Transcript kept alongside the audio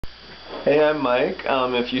Hey, I'm Mike.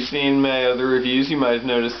 If you've seen my other reviews, you might have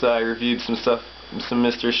noticed that I reviewed some stuff, some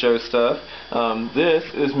Mr. Show stuff. This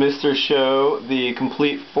is Mr. Show, the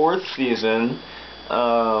complete 4th season.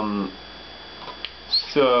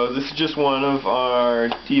 So this is just one of our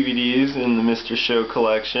DVDs in the Mr. Show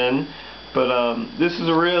collection. But this is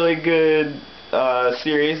a really good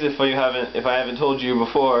series if I haven't told you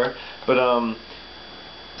before. But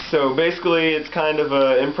so basically it's kind of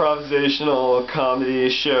an improvisational comedy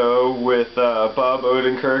show with Bob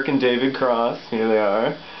Odenkirk and David Cross. Here they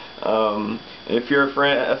are. If you're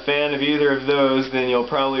a fan of either of those, then you'll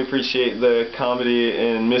probably appreciate the comedy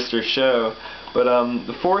in Mr. Show. But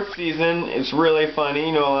the 4th season, it's really funny.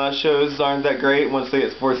 You know, a lot of shows aren't that great once they get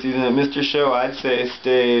to the 4th season. And Mr. Show, I'd say,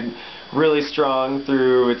 stayed really strong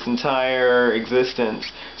through its entire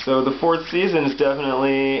existence. So the 4th season is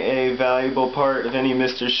definitely a valuable part of any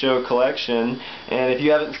Mr. Show collection. And if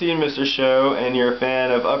you haven't seen Mr. Show and you're a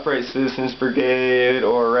fan of Upright Citizens Brigade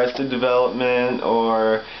or Arrested Development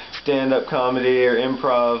or stand-up comedy or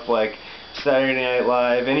improv like Saturday Night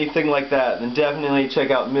Live, anything like that, then definitely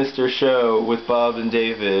check out Mr. Show with Bob and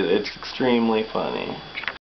David. It's extremely funny.